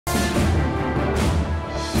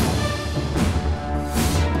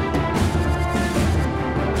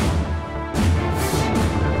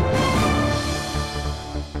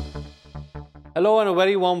Hello and a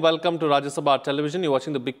very warm welcome to Rajya Sabha Television. You're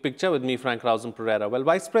watching The Big Picture with me, Rausan Pereira. Well,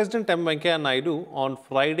 Vice President M. Venkaiah Naidu on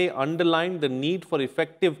Friday underlined the need for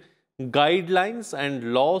effective guidelines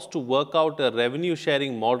and laws to work out a revenue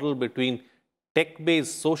sharing model between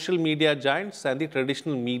tech-based social media giants and the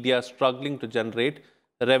traditional media struggling to generate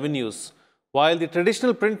revenues. While the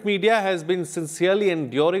traditional print media has been sincerely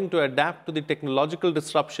enduring to adapt to the technological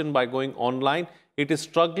disruption by going online, it is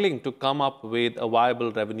struggling to come up with a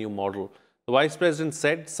viable revenue model. The Vice President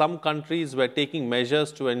said some countries were taking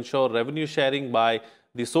measures to ensure revenue sharing by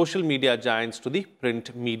the social media giants to the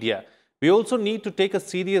print media. We also need to take a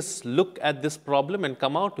serious look at this problem and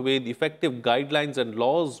come out with effective guidelines and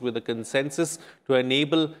laws with a consensus to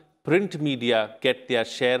enable print media get their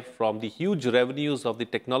share from the huge revenues of the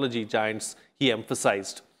technology giants, he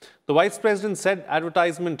emphasized. The Vice President said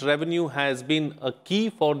advertisement revenue has been a key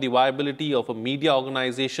for the viability of a media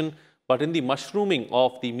organization, but in the mushrooming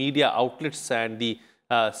of the media outlets and the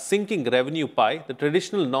sinking revenue pie, the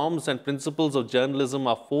traditional norms and principles of journalism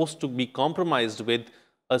are forced to be compromised with,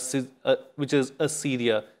 which is a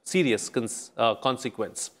serious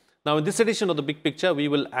consequence. Now, in this edition of The Big Picture, we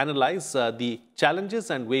will analyze the challenges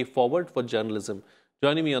and way forward for journalism.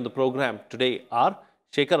 Joining me on the program today are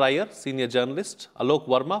Shekhar Iyer, senior journalist, Alok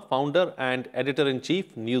Verma, founder and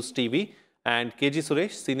editor-in-chief, News TV, and KG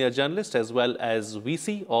Suresh, senior journalist, as well as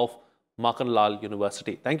VC of Makanlal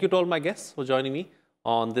University. Thank you to all my guests for joining me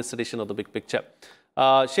on this edition of The Big Picture.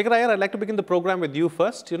 Shekhar Iyer, I'd like to begin the program with you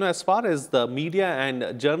first. As far as the media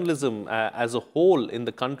and journalism as a whole in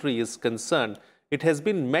the country is concerned, it has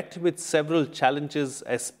been met with several challenges,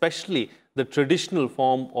 especially the traditional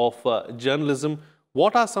form of journalism.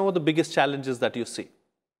 What are some of the biggest challenges that you see?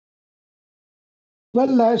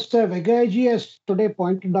 Well, as Venkaiah has today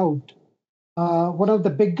pointed out, one of the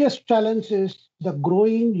biggest challenges is the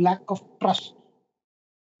growing lack of trust.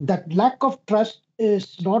 That lack of trust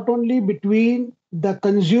is not only between the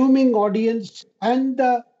consuming audience and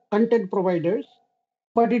the content providers,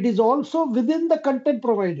 but it is also within the content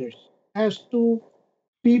providers as to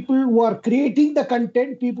people who are creating the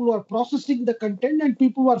content, people who are processing the content, and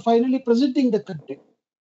people who are finally presenting the content.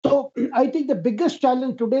 So I think the biggest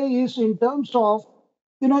challenge today is in terms of,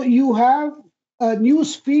 you have a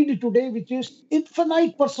news feed today which is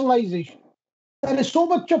infinite personalization. There is so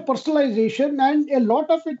much of personalization, and a lot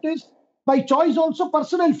of it is by choice also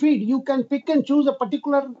personal feed. You can pick and choose a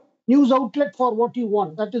particular news outlet for what you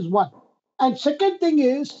want. That is one. And second thing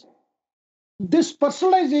is this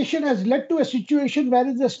personalization has led to a situation where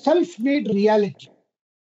it's a self-made reality.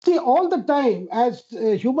 See, all the time as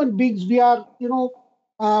human beings, we are,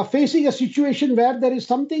 facing a situation where there is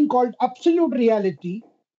something called absolute reality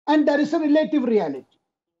and there is a relative reality.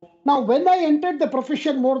 Now, when I entered the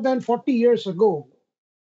profession more than 40 years ago,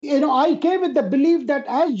 I came with the belief that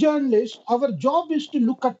as journalists, our job is to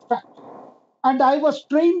look at facts. And I was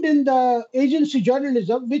trained in the agency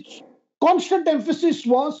journalism, which constant emphasis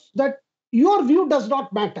was that your view does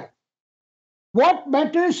not matter. What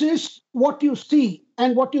matters is what you see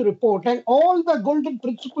and what you report, and all the golden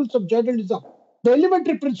principles of journalism, the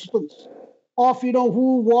elementary principles of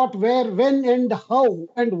who, what, where, when, and how,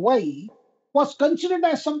 and why, was considered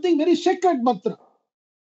as something very sacred mantra.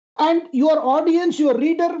 And your audience, your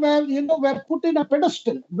reader, were put in a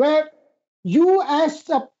pedestal where you,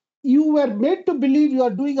 you were made to believe you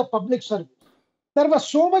are doing a public service. There was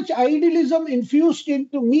so much idealism infused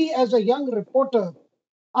into me as a young reporter.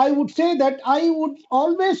 I would say that I would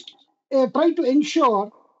always try to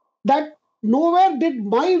ensure that nowhere did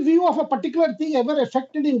my view of a particular thing ever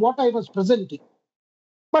affected in what I was presenting.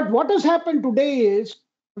 But what has happened today is,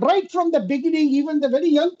 right from the beginning, even the very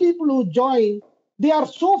young people who join, they are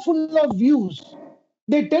so full of views.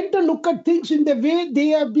 They tend to look at things in the way they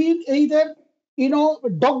have been either,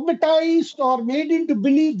 dogmatized or made into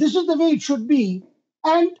believe this is the way it should be.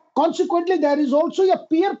 And consequently, there is also a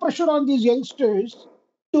peer pressure on these youngsters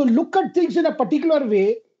to look at things in a particular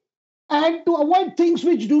way and to avoid things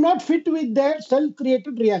which do not fit with their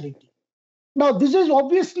self-created reality. Now, this has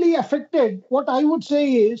obviously affected what I would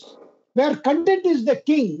say is where content is the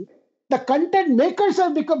king, the content makers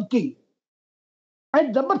have become king.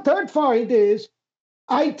 And number third point is,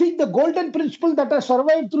 I think the golden principle that has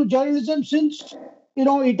survived through journalism since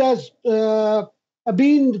it has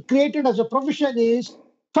been created as a profession is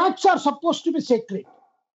facts are supposed to be sacred,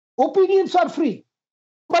 opinions are free,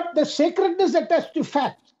 but the sacredness attached to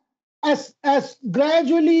facts has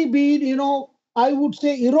gradually been I would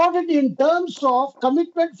say eroded in terms of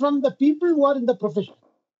commitment from the people who are in the profession.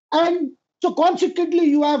 And so consequently,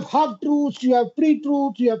 you have half truths, you have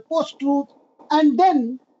pre-truth, you have post-truth, and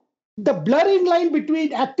then the blurring line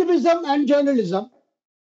between activism and journalism,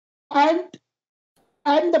 and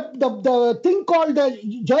And the thing called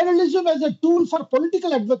journalism as a tool for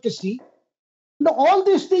political advocacy, all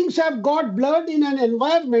these things have got blurred in an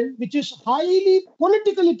environment which is highly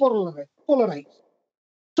politically polarized.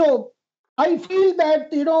 So I feel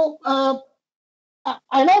that,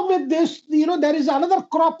 along with this, there is another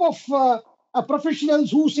crop of professionals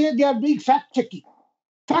who say they are doing fact checking,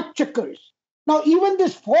 fact checkers. Now, even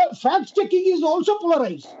this fact checking is also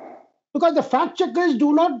polarized because the fact checkers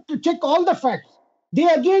do not check all the facts. They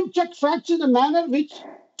again check facts in a manner which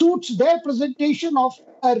suits their presentation of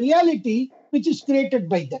a reality which is created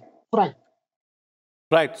by them. Frank.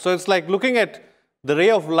 Right. So it's like looking at the ray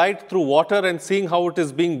of light through water and seeing how it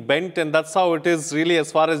is being bent, and that's how it is really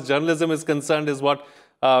as far as journalism is concerned, is what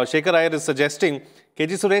Shekhar Iyer is suggesting.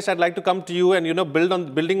 KG Suresh, I'd like to come to you and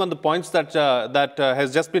building on the points that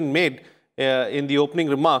has just been made in the opening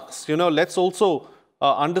remarks. Let's also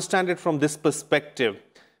understand it from this perspective.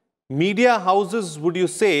 Media houses, would you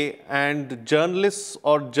say, and journalists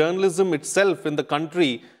or journalism itself in the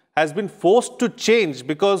country has been forced to change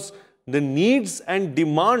because the needs and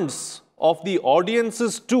demands of the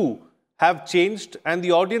audiences too have changed, and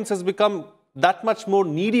the audience has become that much more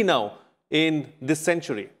needy now in this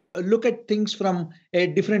century? Look at things from a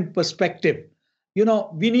different perspective.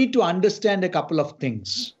 We need to understand a couple of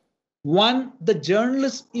things. One, the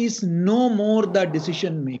journalist is no more the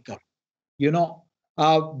decision maker.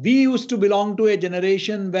 We used to belong to a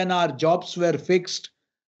generation when our jobs were fixed.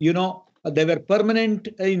 They were permanent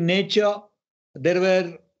in nature. There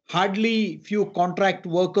were hardly few contract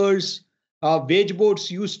workers. Wage boards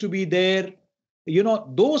used to be there.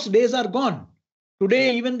 Those days are gone.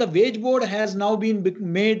 Today, even the wage board has now been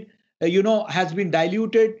made, has been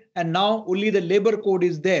diluted, and now only the labor code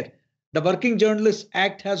is there. The Working Journalists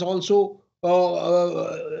Act has also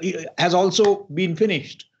been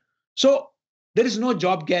finished. So there is no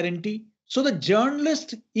job guarantee. So the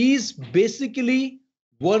journalist is basically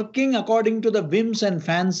working according to the whims and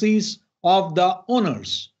fancies of the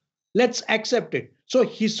owners. Let's accept it. So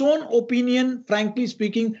his own opinion, frankly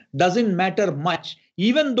speaking, doesn't matter much.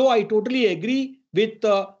 Even though I totally agree with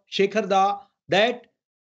Shekhar Da that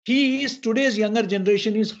today's younger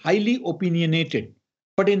generation is highly opinionated.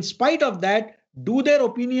 But in spite of that, do their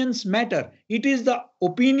opinions matter? It is the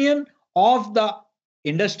opinion of the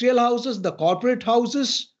industrial houses, the corporate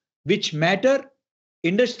houses, which matter.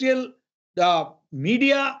 The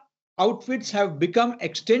media outfits have become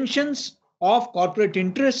extensions of corporate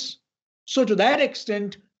interests. So to that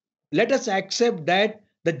extent, let us accept that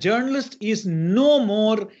the journalist is no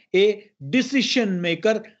more a decision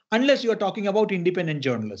maker unless you are talking about independent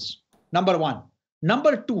journalists. Number one.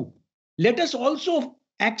 Number two, let us also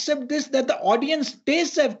accept this, that the audience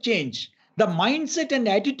tastes have changed. The mindset and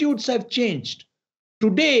attitudes have changed.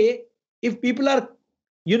 Today, if people are,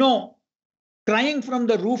 crying from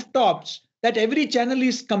the rooftops that every channel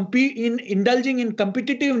is indulging in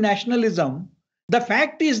competitive nationalism, the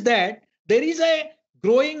fact is that there is a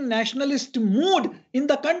growing nationalist mood in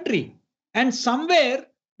the country. And somewhere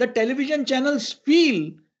the television channels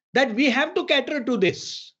feel that we have to cater to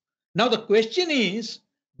this. Now, the question is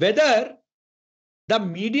whether the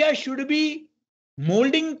media should be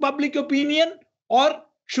molding public opinion or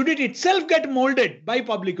should it itself get molded by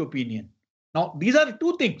public opinion. Now, these are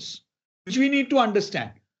two things which we need to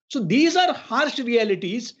understand. So these are harsh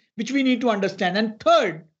realities which we need to understand. And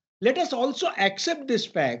third, let us also accept this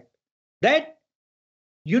fact that,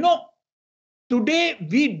 today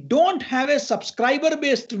we don't have a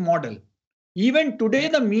subscriber-based model. Even today,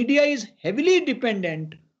 the media is heavily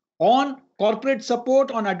dependent on corporate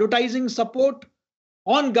support, on advertising support,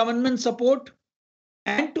 on government support.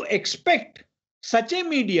 And to expect such a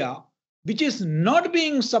media which is not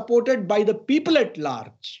being supported by the people at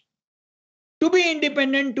large to be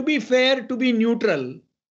independent, to be fair, to be neutral,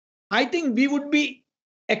 I think we would be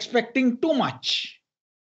expecting too much.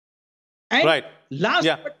 And right.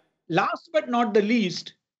 Last but not the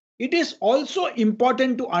least, it is also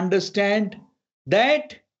important to understand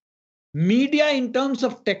that media in terms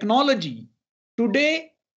of technology,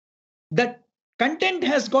 today the content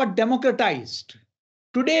has got democratized.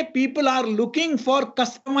 Today people are looking for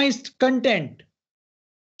customized content.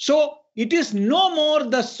 So it is no more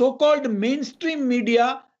the so-called mainstream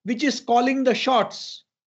media which is calling the shots.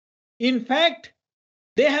 In fact,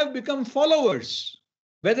 they have become followers.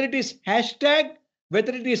 Whether it is hashtag,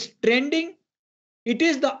 whether it is trending, it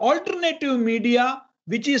is the alternative media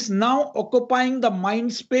which is now occupying the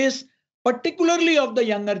mind space, particularly of the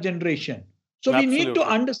younger generation. So Absolutely. We need to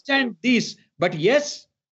understand these. But yes,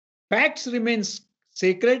 facts remains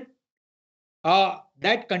sacred.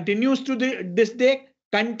 That continues to this day.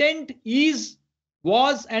 Content is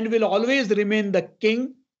was and will always remain the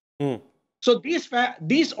king. Hmm. So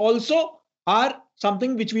these also are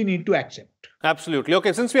something which we need to accept. Absolutely.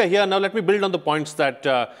 Okay, since we are here now, let me build on the points that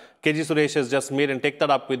KG Suresh has just made and take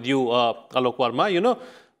that up with you, Alok Verma.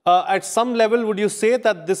 At some level, would you say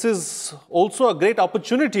that this is also a great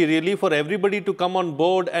opportunity really for everybody to come on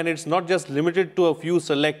board, and it's not just limited to a few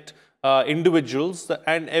select individuals,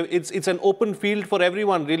 and it's an open field for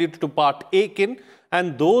everyone really to partake in,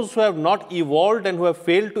 and those who have not evolved and who have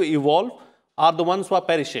failed to evolve are the ones who are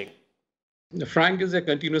perishing? Frank, is a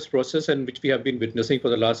continuous process and which we have been witnessing for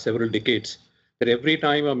the last several decades. That every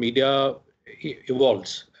time a media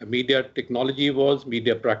evolves, a media technology evolves,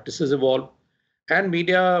 media practices evolve, and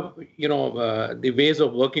media, the ways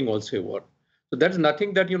of working also evolve. So that's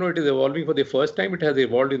nothing that it is evolving for the first time. It has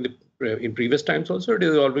evolved in previous times also. It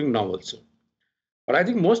is evolving now also. But I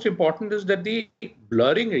think most important is that the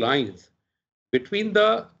blurring lines between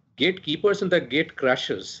the gatekeepers and the gate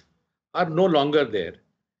crashers are no longer there.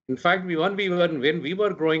 In fact, when we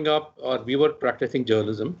were growing up or we were practicing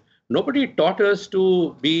journalism, nobody taught us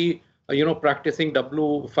to be, practicing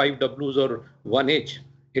five Ws or one H.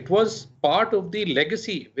 It was part of the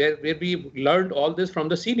legacy where we learned all this from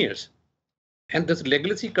the seniors. And this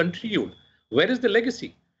legacy continued. Where is the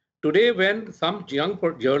legacy? Today, when some young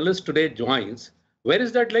journalist today joins, where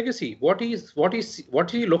is that legacy? What he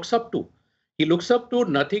looks up to? He looks up to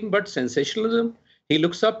nothing but sensationalism. He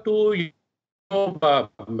looks up to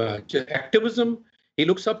activism. He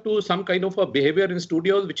looks up to some kind of a behavior in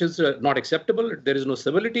studios which is not acceptable. There is no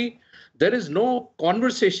civility. There is no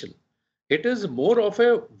conversation. It is more of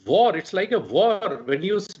a war. It's like a war. When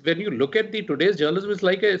you look at the today's journalism,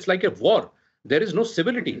 it's like a war. There is no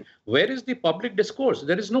civility. Where is the public discourse?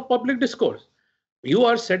 There is no public discourse. You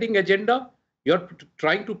are setting agenda. You're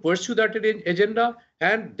trying to pursue that agenda,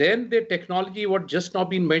 and then the technology, what just now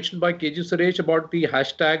been mentioned by KG Suresh about the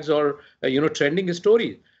hashtags or trending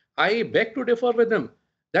stories. I beg to differ with them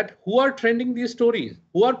that who are trending these stories,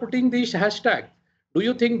 who are putting these hashtags. Do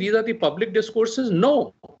you think these are the public discourses?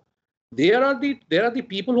 No, there are the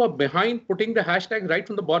people who are behind putting the hashtags right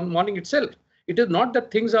from the morning itself. It is not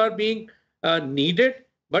that things are being needed,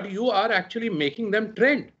 but you are actually making them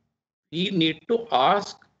trend. We need to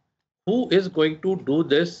ask who is going to do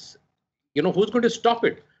this, who's going to stop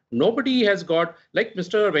it. Nobody has got, like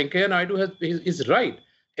Mr. Venkaiah Naidu is right.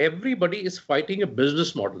 Everybody is fighting a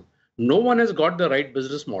business model. No one has got the right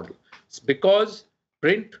business model. It's because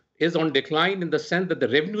print is on decline in the sense that the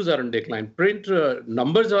revenues are on decline. Print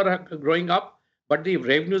numbers are growing up, but the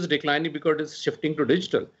revenue is declining because it's shifting to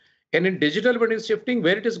digital. And in digital, when it's shifting,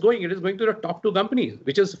 where it is going to the top two companies,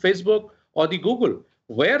 which is Facebook or the Google.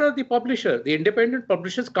 Where are the publishers? The independent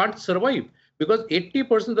publishers can't survive because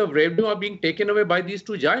 80% of revenue are being taken away by these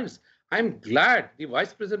two giants. I'm glad the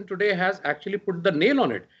vice president today has actually put the nail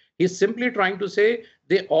on it. He's simply trying to say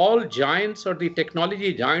they all giants or the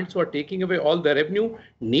technology giants who are taking away all the revenue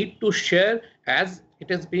need to share as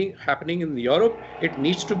it is being happening in Europe. It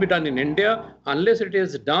needs to be done in India. Unless it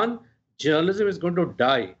is done, journalism is going to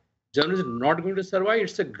die. Journalism is not going to survive.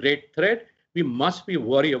 It's a great threat. We must be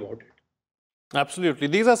worried about it. Absolutely.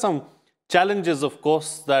 These are some challenges, of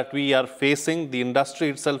course, that we are facing, the industry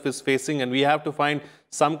itself is facing, and we have to find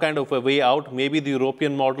some kind of a way out. Maybe the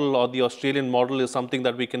European model or the Australian model is something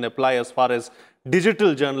that we can apply as far as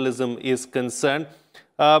digital journalism is concerned.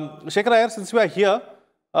 Shekhar Iyer, since we are here,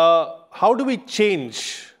 how do we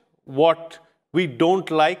change what we don't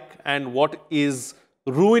like and what is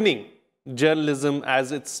ruining journalism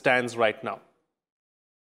as it stands right now?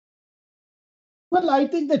 Well, I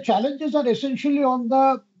think the challenges are essentially on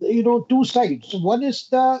the two sides. One is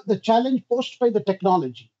the challenge posed by the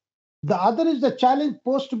technology. The other is the challenge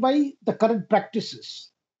posed by the current practices.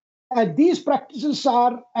 And these practices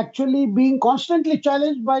are actually being constantly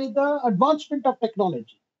challenged by the advancement of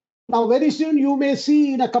technology. Now, very soon you may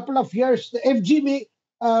see in a couple of years the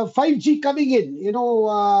 5G coming in,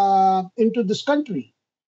 into this country,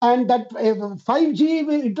 and that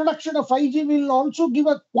 5G introduction of 5G will also give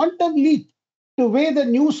a quantum leap to way the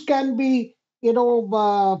news can be,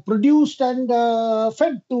 produced and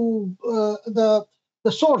fed to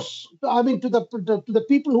the source. I mean, to the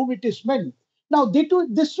people whom it is meant. Now,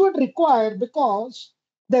 this would require, because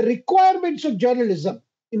the requirements of journalism,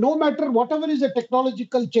 no matter whatever is the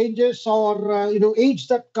technological changes or age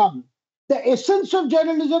that come, the essence of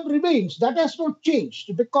journalism remains. That has not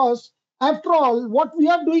changed, because after all, what we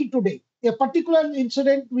are doing today, a particular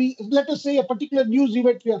incident, let us say a particular news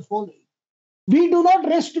event we are following. We do not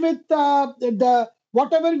rest with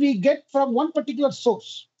whatever we get from one particular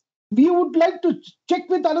source. We would like to check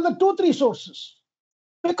with another 2-3 sources,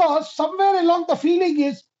 because somewhere along the feeling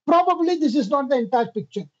is Probably this is not the entire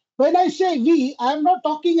picture. When I say we, I am not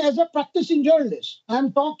talking as a practicing journalist. I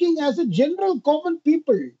am talking as a general common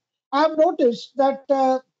people. I have noticed that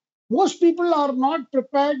most people are not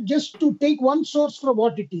prepared just to take one source from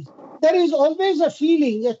what it is. There is always a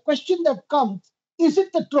feeling, a question that comes: is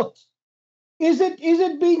it the truth? Is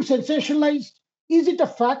it being sensationalized? Is it a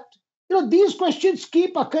fact? These questions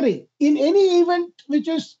keep occurring in any event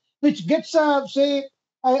which gets a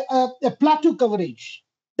plateau coverage.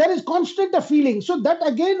 There is constant a feeling. So that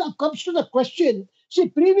again comes to the question. See,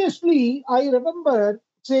 previously I remember,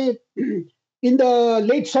 say, in the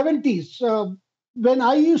late 70s, when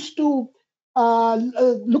I used to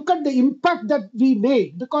look at the impact that we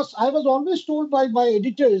made, because I was always told by my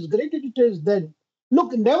editors, great editors then,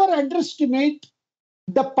 look, never underestimate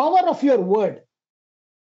the power of your word.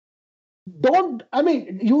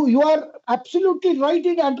 You are absolutely right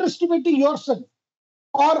in underestimating yourself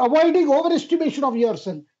or avoiding overestimation of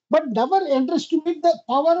yourself, but never underestimate the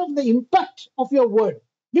power of the impact of your word,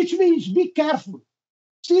 which means be careful.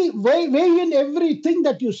 See, weigh in everything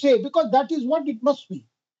that you say, because that is what it must be.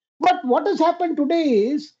 But what has happened today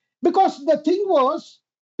is, because the thing was,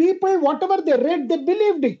 people, whatever they read, they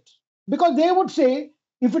believed it. Because they would say,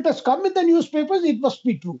 if it has come in the newspapers, it must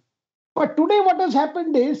be true. But today, what has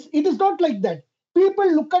happened is, it is not like that.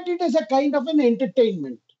 People look at it as a kind of an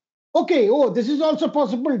entertainment. Okay, oh, this is also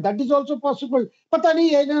possible, that is also possible. पता नहीं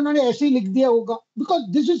है इन्होंने ऐसे ही लिख दिया होगा, because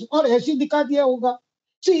this is, और ऐसे ही दिखा दिया होगा.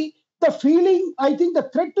 See, the feeling, I think the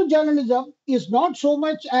threat to journalism is not so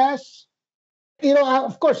much as,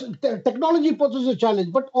 of course, technology poses a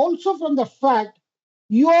challenge, but also from the fact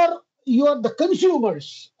you're the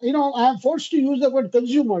consumers. I am forced to use the word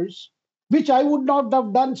consumers, which I would not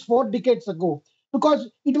have done 4 decades ago, because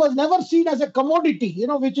it was never seen as a commodity,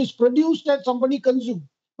 which is produced and somebody consumed.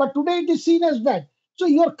 But today it is seen as that. So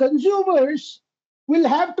your consumers will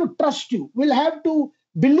have to trust you, will have to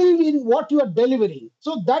believe in what you are delivering.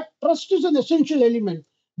 So that trust is an essential element.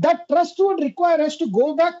 That trust would require us to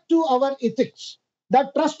go back to our ethics.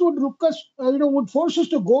 That trust would force us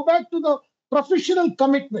to go back to the professional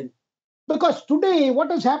commitment. Because today, what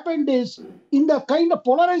has happened is, in the kind of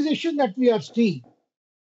polarization that we are seeing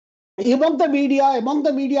among the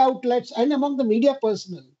media outlets, and among the media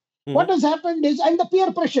personnel, what has happened is, and the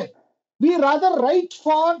peer pressure, we rather write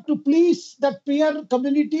to please that peer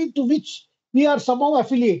community to which we are somehow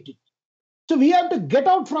affiliated. So we have to get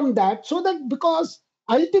out from that, so that, because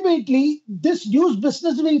ultimately this news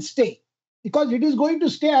business will stay, because it is going to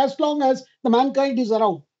stay as long as the mankind is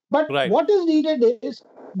around. But Right. what is needed is,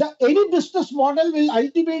 any business model will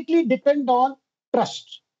ultimately depend on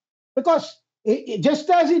trust. Because just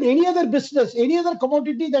as in any other business, any other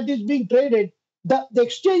commodity that is being traded, the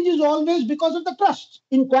exchange is always because of the trust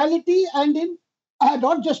in quality and in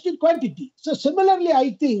not just in quantity. So similarly,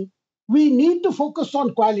 I think we need to focus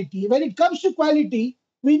on quality. When it comes to quality,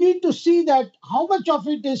 we need to see that how much of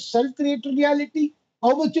it is self-created reality,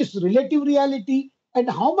 how much is relative reality, and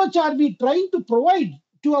how much are we trying to provide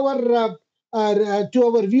to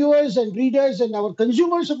our viewers and readers and our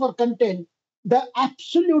consumers of our content the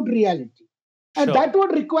absolute reality. And Sure. that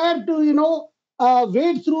would require to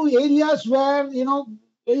wade through areas where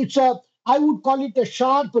I would call it a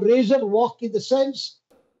sharp razor walk, in the sense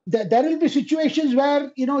that there will be situations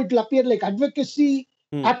where it'll appear like advocacy,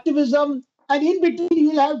 activism, and in between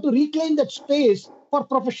you'll have to reclaim that space for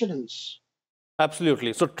professionals.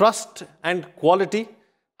 Absolutely. So trust and quality,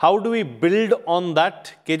 how do we build on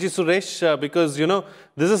that, KG Suresh? Because,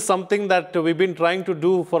 this is something that we've been trying to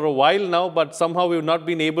do for a while now, but somehow we've not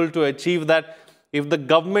been able to achieve that. If the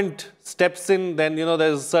government steps in, then,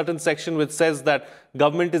 there's a certain section which says that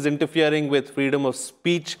government is interfering with freedom of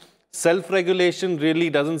speech. Self-regulation really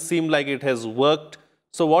doesn't seem like it has worked.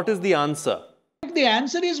 So what is the answer? The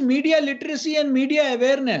answer is media literacy and media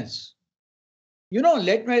awareness. You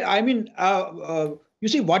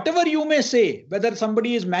see, whatever you may say, whether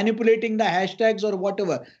somebody is manipulating the hashtags or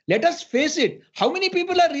whatever, let us face it. How many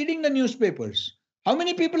people are reading the newspapers? How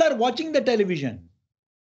many people are watching the television?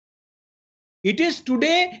 It is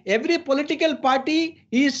today, every political party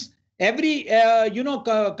is, every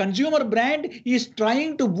consumer brand is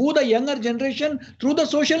trying to woo the younger generation through the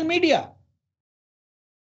social media.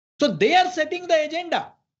 So they are setting the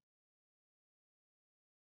agenda.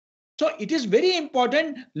 So it is very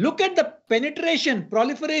important. Look at the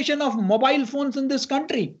proliferation of mobile phones in this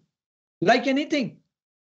country, like anything.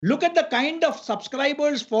 Look at the kind of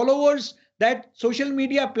subscribers, followers that social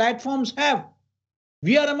media platforms have.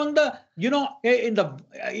 We are among the,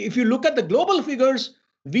 if you look at the global figures,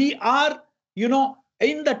 we are,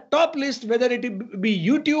 in the top list, whether it be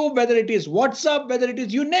YouTube, whether it is WhatsApp, whether it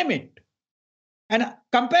is, you name it. and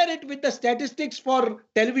compare it with the statistics for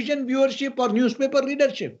television viewership or newspaper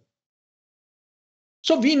readership.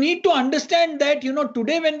 So we need to understand that,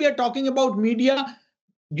 today when we are talking about media,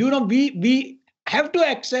 we have to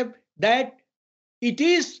accept that it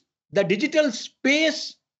is the digital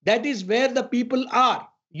space that is where the people are.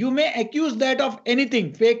 You may accuse that of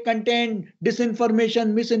anything, fake content,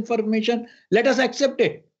 disinformation, misinformation. Let us accept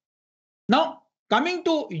it. Now, coming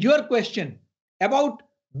to your question about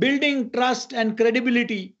building trust and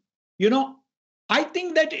credibility, I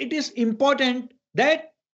think that it is important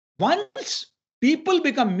that once people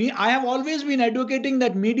become me, I have always been advocating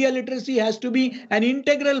that media literacy has to be an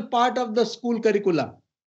integral part of the school curriculum.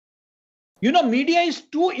 Media is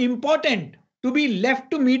too important to be left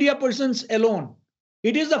to media persons alone.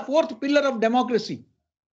 It is the fourth pillar of democracy.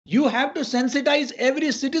 You have to sensitize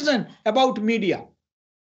every citizen about media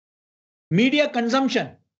consumption.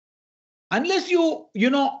 Unless you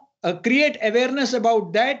create awareness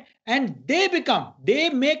about that, and they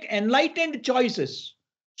make enlightened choices.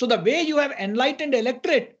 So the way you have enlightened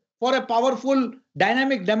electorate for a powerful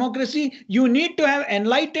dynamic democracy, you need to have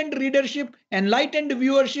enlightened readership, enlightened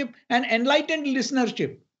viewership, and enlightened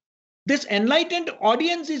listenership. This enlightened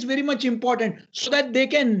audience is very much important so that they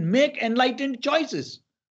can make enlightened choices.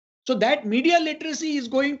 So that media literacy is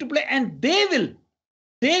going to play, and they will,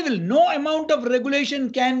 no amount of regulation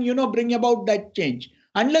can, bring about that change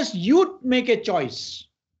unless you make a choice.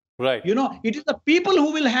 Right. It is the people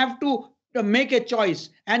who will have to make a choice.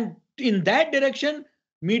 And in that direction,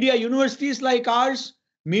 media universities like ours,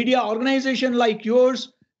 media organization like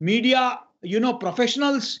yours, media,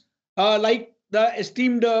 professionals like the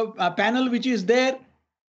esteemed panel which is there,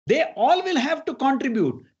 they all will have to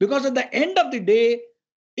contribute, because at the end of the day,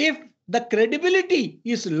 if the credibility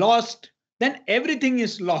is lost, then everything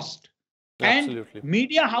is lost. Absolutely. And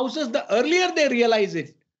media houses, the earlier they realize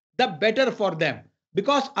it, the better for them.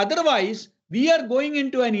 Because otherwise, we are going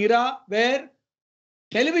into an era where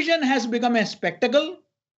television has become a spectacle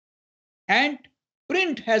and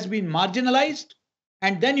print has been marginalized.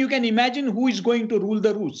 And then you can imagine who is going to rule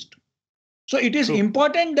the roost. So it is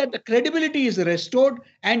important that the credibility is restored.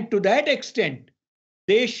 And to that extent,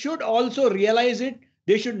 they should also realize it.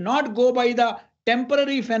 They should not go by the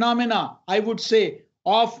temporary phenomena, I would say,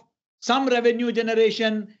 of some revenue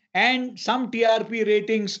generation and some TRP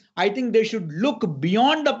ratings. I think they should look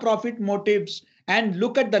beyond the profit motives and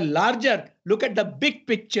look at the big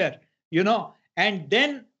picture, and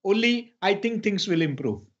then only I think things will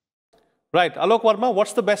improve. Right. Alok Verma,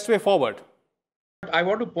 what's the best way forward? I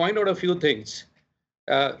want to point out a few things.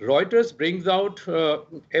 Reuters brings out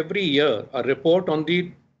every year a report on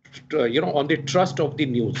the on the trust of the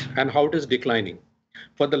news and how it is declining.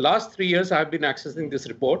 For the last 3 years, I have been accessing this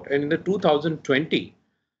report, and in the 2020,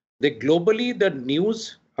 globally the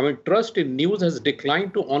news, trust in news has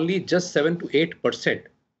declined to only just 7 to 8%.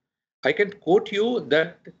 I can quote you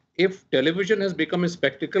that if television has become a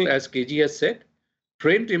spectacle, as KG has said,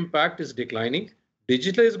 print impact is declining,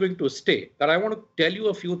 digital is going to stay. But I want to tell you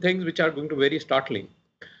a few things which are going to be very startling.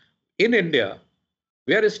 In India,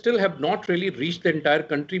 we still have not really reached the entire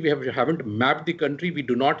country. We haven't mapped the country. We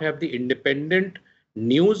do not have the independent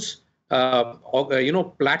news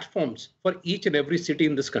platforms for each and every city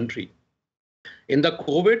in this country. In the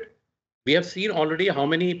COVID, we have seen already how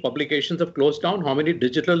many publications have closed down, how many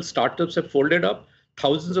digital startups have folded up,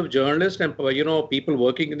 thousands of journalists and people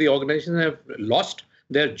working in the organization have lost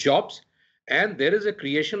their jobs, and there is a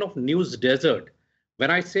creation of news desert. When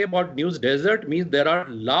I say about news desert, means there are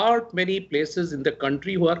many places in the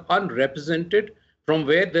country who are unrepresented, from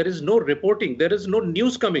where there is no reporting, there is no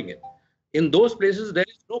news coming in. In those places, there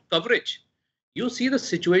is no coverage. You see, the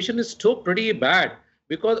situation is still pretty bad,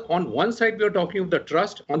 because on one side, we are talking of the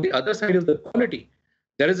trust, on the other side is the quality.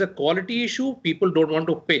 There is a quality issue, people don't want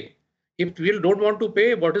to pay. If people don't want to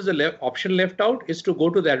pay, what is the option left out is to go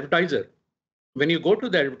to the advertiser. When you go to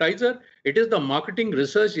the advertiser, it is the marketing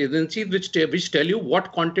research agencies which tell you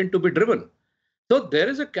what content to be driven. So there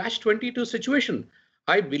is a catch-22 situation.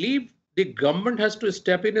 I believe the government has to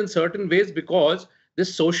step in certain ways, because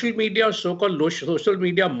this social media, so-called social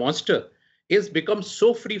media monster, is become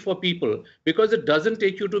so free for people, because it doesn't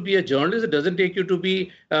take you to be a journalist, it doesn't take you to be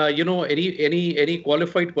any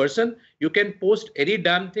qualified person. You can post any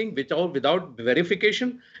damn thing without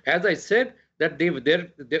verification. As I said, that they're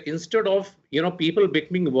instead of people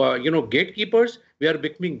becoming gatekeepers, we are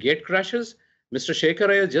becoming gate crashers. Mr. Shekhar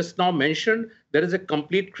has just now mentioned there is a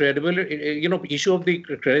complete credibility issue of the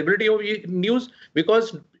credibility of news,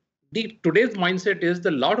 because today's mindset is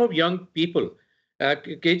the lot of young people.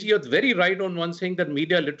 KG is very right on one saying that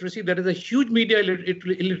media literacy, there is a huge media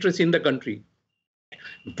illiteracy in the country.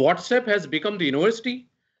 WhatsApp has become the university.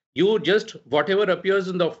 You just, whatever appears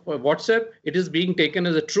in the WhatsApp, it is being taken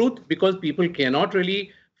as a truth because people cannot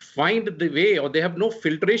really find the way, or they have no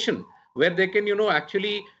filtration where they can,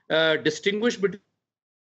 actually distinguish between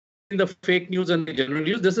the fake news and the general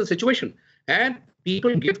news. This is a situation. And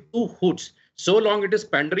people give two hoots. So long it is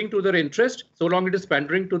pandering to their interest, so long it is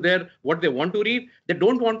pandering to their what they want to read, they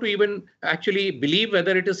don't want to even actually believe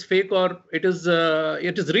whether it is fake or it is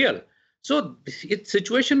real. So its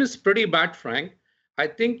situation is pretty bad, Frank. I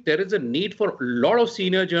think there is a need for a lot of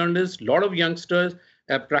senior journalists, a lot of youngsters,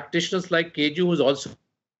 practitioners like KG, who is also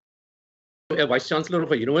a vice chancellor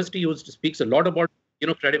of a university who speaks a lot about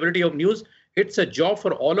credibility of news. It's a job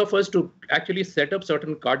for all of us to actually set up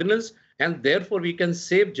certain cardinals, and therefore we can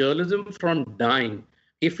save journalism from dying.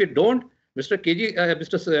 If we don't, Mr. KG,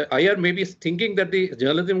 Mr. Iyer may be thinking that the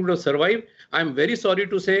journalism will survive. I'm very sorry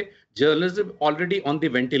to say journalism already on the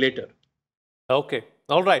ventilator. Okay.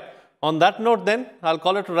 All right. On that note, then, I'll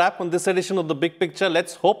call it a wrap on this edition of The Big Picture.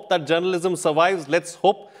 Let's hope that journalism survives. Let's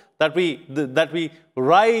hope that we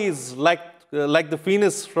rise like the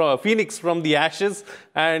phoenix from the ashes,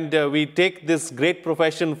 and we take this great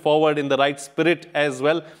profession forward in the right spirit as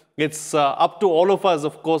well. It's up to all of us,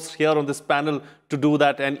 of course, here on this panel to do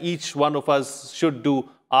that, and each one of us should do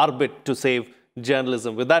our bit to save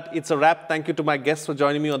journalism. With that, it's a wrap. Thank you to my guests for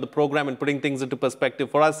joining me on the program and putting things into perspective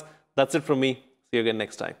for us. That's it from me. See you again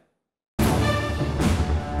next time.